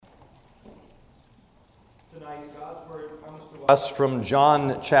Tonight, God's Word comes to us from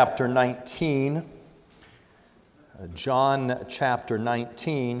John chapter 19. John chapter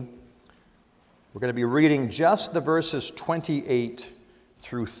 19. We're going to be reading just the verses 28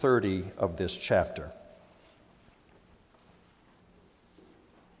 through 30 of this chapter.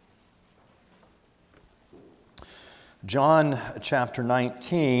 John chapter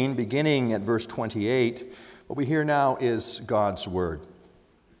 19, beginning at verse 28, what we hear now is God's Word.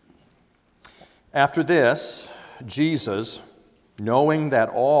 After this, Jesus, knowing that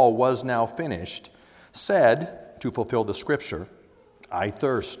all was now finished, said, to fulfill the scripture, "I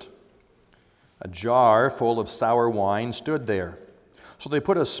thirst." A jar full of sour wine stood there. So they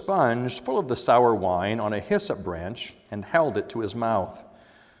put a sponge full of the sour wine on a hyssop branch and held it to his mouth.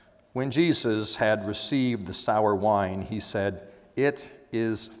 When Jesus had received the sour wine, he said, "It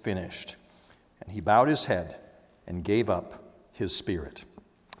is finished." And he bowed his head and gave up his spirit.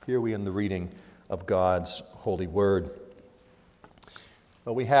 Here we end the reading of God's holy word.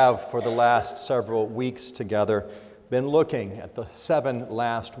 Well, we have, for the last several weeks together, been looking at the 7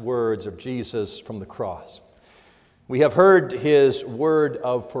 last words of Jesus from the cross. We have heard his word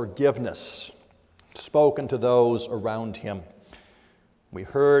of forgiveness spoken to those around him. We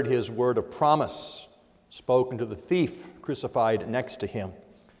heard his word of promise spoken to the thief crucified next to him.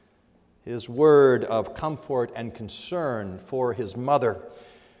 His word of comfort and concern for his mother.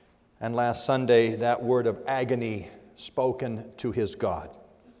 And last Sunday, that word of agony spoken to his God.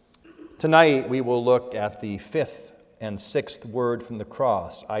 Tonight, we will look at the 5th and 6th word from the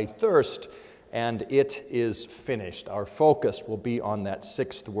cross. I thirst, and it is finished. Our focus will be on that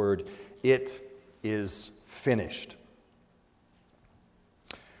 6th word. It is finished.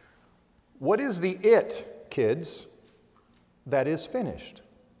 What is the it, kids, that is finished?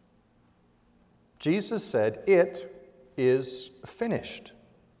 Jesus said, "It is finished."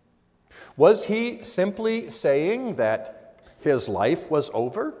 Was he simply saying that his life was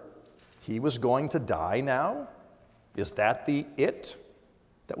over? He was going to die now? Is that the it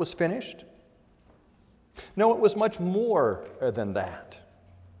that was finished? No, it was much more than that.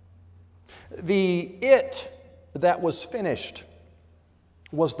 The it that was finished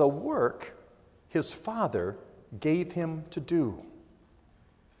was the work his Father gave him to do.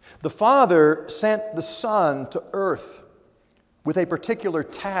 The Father sent the Son to earth with a particular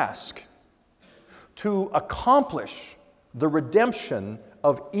task to accomplish the redemption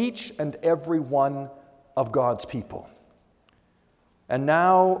of each and every one of God's people. And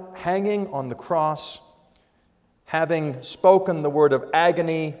now, hanging on the cross, having spoken the word of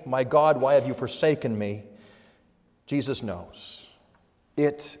agony, "My God, why have you forsaken me?" Jesus knows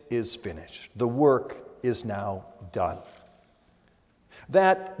it is finished. The work is now done.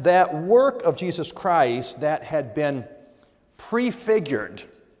 That work of Jesus Christ that had been prefigured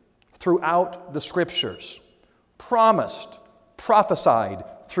throughout the Scriptures, promised, prophesied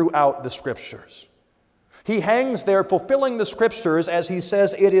throughout the Scriptures. He hangs there fulfilling the Scriptures as he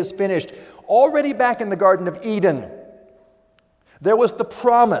says it is finished. Already back in the Garden of Eden, there was the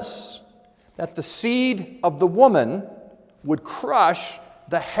promise that the seed of the woman would crush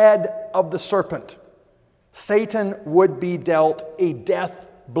the head of the serpent. Satan would be dealt a death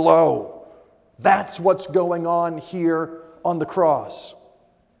blow. That's what's going on here on the cross.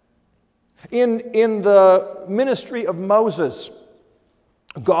 In the ministry of Moses,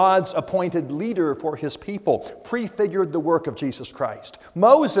 God's appointed leader for his people, prefigured the work of Jesus Christ.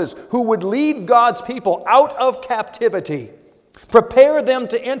 Moses, who would lead God's people out of captivity, prepare them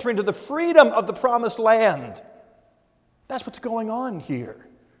to enter into the freedom of the promised land. That's what's going on here.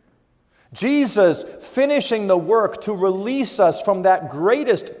 Jesus finishing the work to release us from that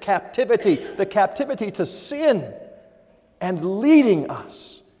greatest captivity, the captivity to sin, and leading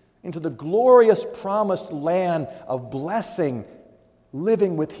us into the glorious promised land of blessing,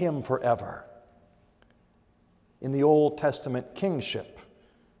 living with him forever. In the Old Testament, kingship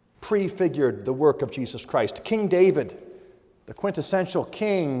prefigured the work of Jesus Christ. King David, the quintessential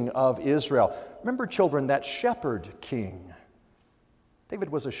king of Israel. Remember, children, that shepherd king.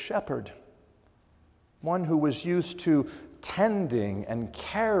 David was a shepherd, one who was used to tending and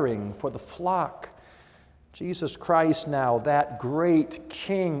caring for the flock. Jesus Christ now, that great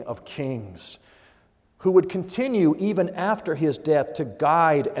King of kings, who would continue even after his death to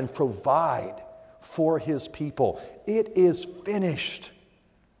guide and provide for his people. It is finished.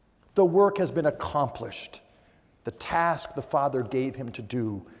 The work has been accomplished. The task the Father gave him to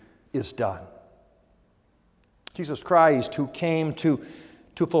do is done. Jesus Christ, who came to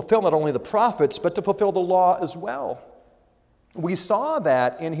fulfill not only the prophets, but to fulfill the law as well. We saw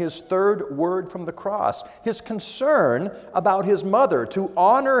that in his third word from the cross, his concern about his mother, to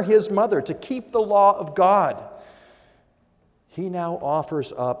honor his mother, to keep the law of God. He now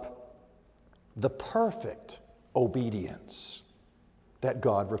offers up the perfect obedience that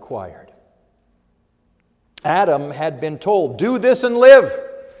God required. Adam had been told, "Do this and live."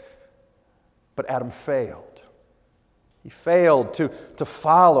 But Adam failed. He failed to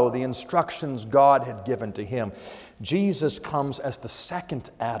follow the instructions God had given to him. Jesus comes as the second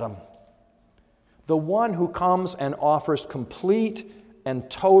Adam, the one who comes and offers complete and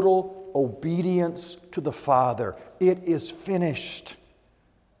total obedience to the Father. It is finished.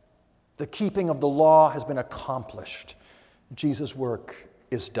 The keeping of the law has been accomplished. Jesus' work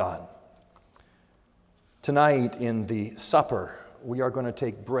is done. Tonight in the supper, we are going to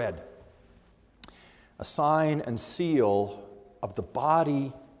take bread, a sign and seal of the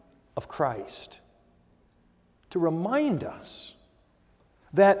body of Christ, to remind us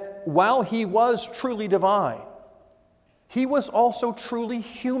that while he was truly divine, he was also truly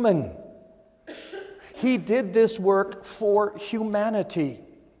human. He did this work for humanity.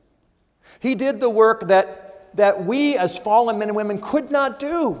 He did the work that we as fallen men and women could not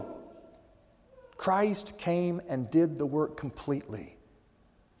do. Christ came and did the work completely,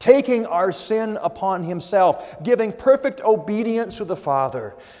 taking our sin upon himself, giving perfect obedience to the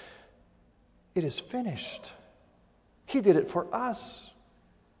Father. It is finished. He did it for us.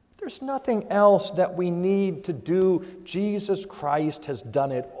 There's nothing else that we need to do. Jesus Christ has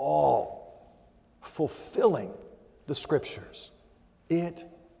done it all, fulfilling the Scriptures. It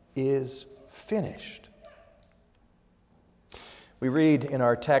is finished. We read in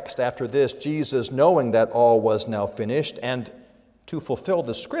our text after this, Jesus, knowing that all was now finished, and to fulfill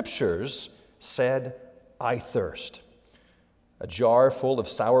the Scriptures, said, "I thirst." A jar full of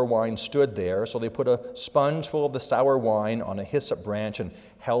sour wine stood there, so they put a sponge full of the sour wine on a hyssop branch and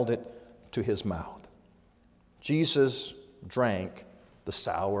held it to his mouth. Jesus drank the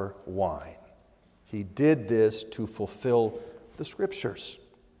sour wine. He did this to fulfill the Scriptures.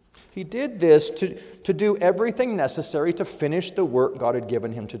 He did this to do everything necessary to finish the work God had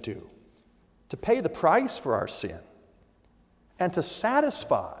given him to do, to pay the price for our sin, and to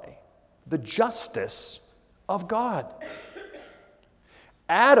satisfy the justice of God.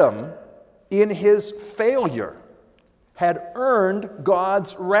 Adam, in his failure, had earned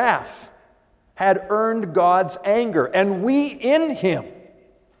God's wrath, had earned God's anger, and we in him.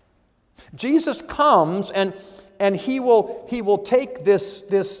 Jesus comes and he will take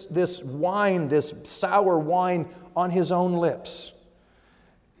this wine, this sour wine, on his own lips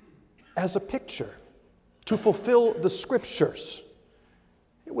as a picture to fulfill the Scriptures.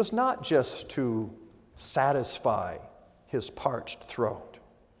 It was not just to satisfy his parched throat,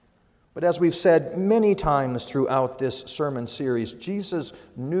 but as we've said many times throughout this sermon series, Jesus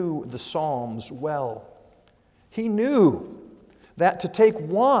knew the Psalms well. He knew that to take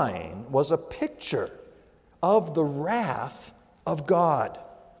wine was a picture of the wrath of God.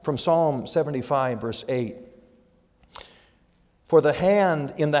 From Psalm 75, verse 8. "For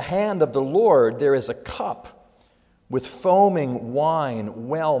in the hand of the Lord there is a cup with foaming wine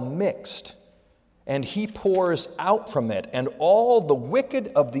well mixed, and he pours out from it, and all the wicked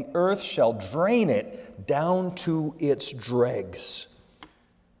of the earth shall drain it down to its dregs."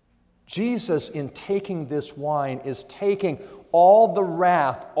 Jesus, in taking this wine, is taking all the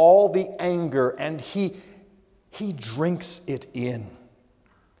wrath, all the anger, and he drinks it in.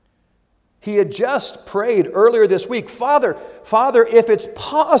 He had just prayed earlier this week, Father, if it's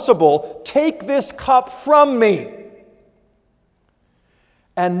possible, take this cup from me.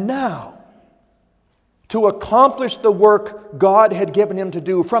 And now, to accomplish the work God had given him to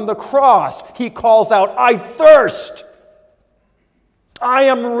do, from the cross, he calls out, "I thirst. I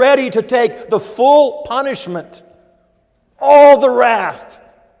am ready to take the full punishment, all the wrath."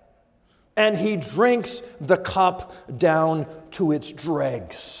 And he drinks the cup down to its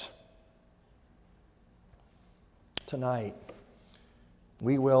dregs. Tonight,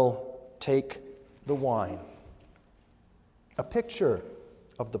 we will take the wine, a picture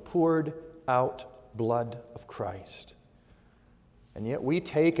of the poured out blood of Christ. And yet we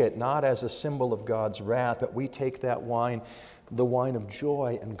take it not as a symbol of God's wrath, but we take that wine, the wine of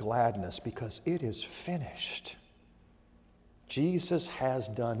joy and gladness, because it is finished. Jesus has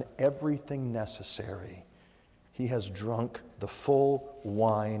done everything necessary. He has drunk the full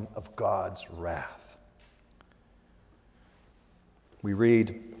wine of God's wrath. We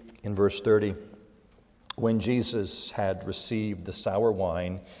read in verse 30, "When Jesus had received the sour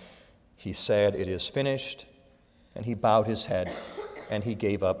wine, he said, 'It is finished,' and he bowed his head and he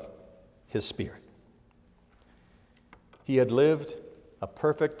gave up his spirit." He had lived a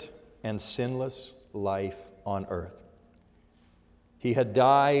perfect and sinless life on earth. He had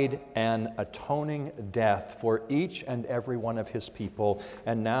died an atoning death for each and every one of his people,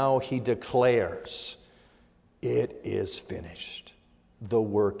 and now he declares, "It is finished. The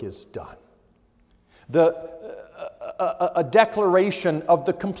work is done." A declaration of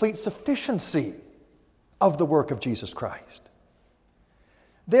the complete sufficiency of the work of Jesus Christ.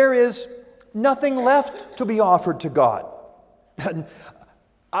 There is nothing left to be offered to God.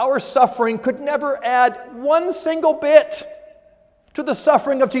 Our suffering could never add one single bit to the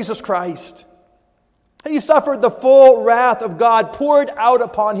suffering of Jesus Christ. He suffered the full wrath of God poured out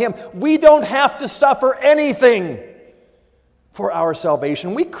upon him. We don't have to suffer anything for our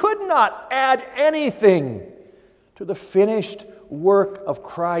salvation. We could not add anything to the finished work of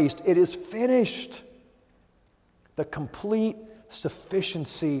Christ. It is finished. The complete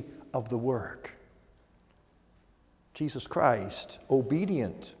sufficiency of the work. Jesus Christ,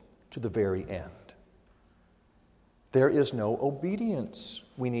 obedient to the very end. There is no obedience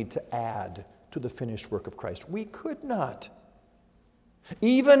we need to add to the finished work of Christ. We could not.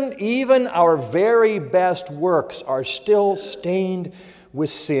 Even our very best works are still stained with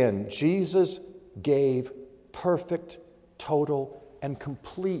sin. Jesus gave perfect, total, and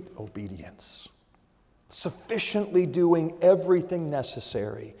complete obedience, sufficiently doing everything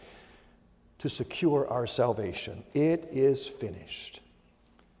necessary to secure our salvation. It is finished.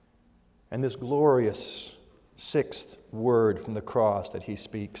 And this glorious sixth word from the cross that he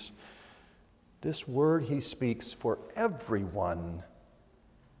speaks, this word he speaks for everyone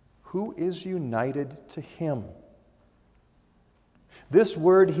who is united to him. This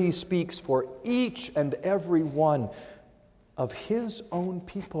word he speaks for each and every one of his own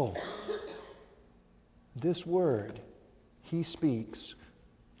people. This word he speaks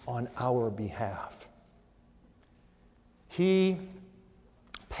on our behalf. He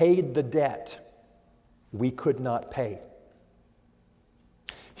paid the debt we could not pay.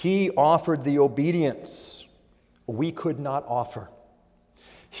 He offered the obedience we could not offer.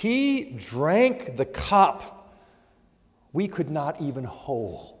 He drank the cup we could not even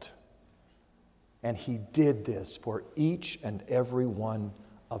hold. And he did this for each and every one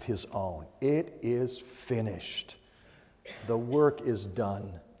of his own. It is finished. The work is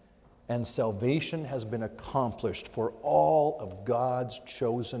done. And salvation has been accomplished for all of God's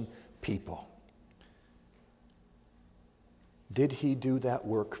chosen people. Did he do that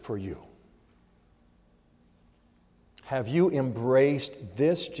work for you? Have you embraced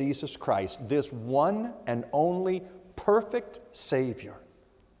this Jesus Christ, this one and only perfect Savior?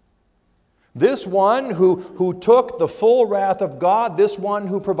 This one who took the full wrath of God, this one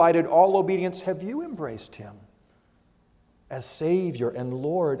who provided all obedience, have you embraced him as Savior and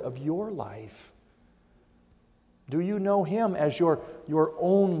Lord of your life? Do you know him as your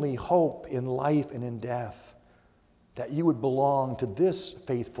only hope in life and in death? That you would belong to this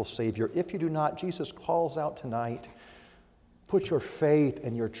faithful Savior. If you do not, Jesus calls out tonight, put your faith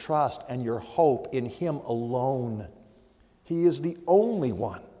and your trust and your hope in him alone. He is the only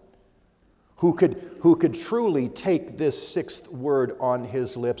one who could truly take this sixth word on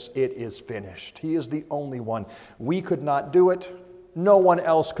his lips, "It is finished." He is the only one. We could not do it. No one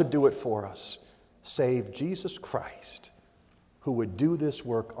else could do it for us, save Jesus Christ, who would do this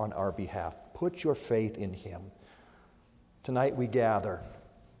work on our behalf. Put your faith in him. Tonight we gather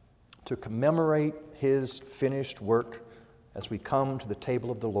to commemorate his finished work as we come to the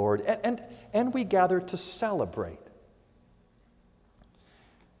table of the Lord, and we gather to celebrate.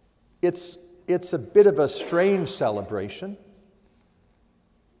 It's a bit of a strange celebration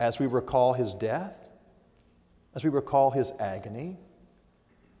as we recall his death, as we recall his agony,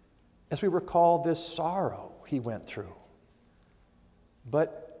 as we recall this sorrow he went through.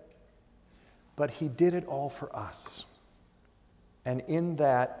 But he did it all for us. And in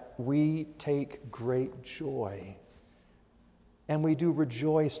that we take great joy. And we do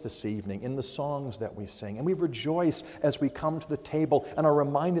rejoice this evening in the songs that we sing. And we rejoice as we come to the table and are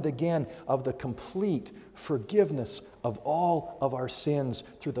reminded again of the complete forgiveness of all of our sins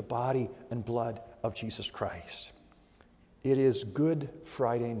through the body and blood of Jesus Christ. It is Good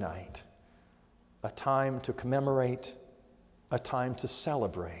Friday night, a time to commemorate, a time to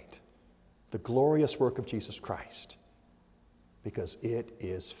celebrate the glorious work of Jesus Christ, because it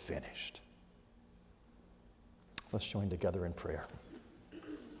is finished. Let's join together in prayer.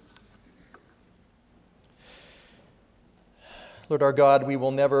 Lord our God, we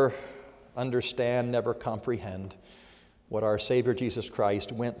will never understand, never comprehend what our Savior Jesus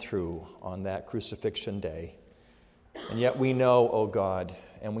Christ went through on that crucifixion day. And yet we know, O God,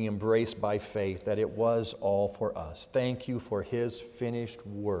 and we embrace by faith that it was all for us. Thank you for his finished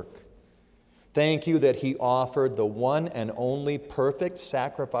work. Thank you that he offered the one and only perfect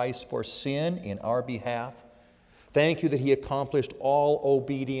sacrifice for sin in our behalf. Thank you that he accomplished all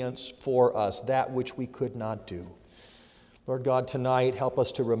obedience for us, that which we could not do. Lord God, tonight help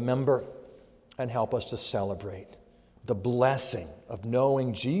us to remember and help us to celebrate the blessing of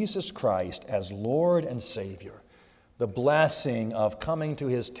knowing Jesus Christ as Lord and Savior, the blessing of coming to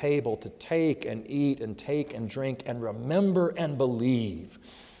his table to take and eat and take and drink and remember and believe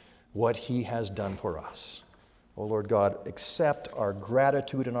what he has done for us. Oh Lord God, accept our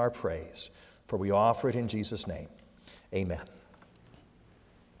gratitude and our praise, for we offer it in Jesus' name. Amen.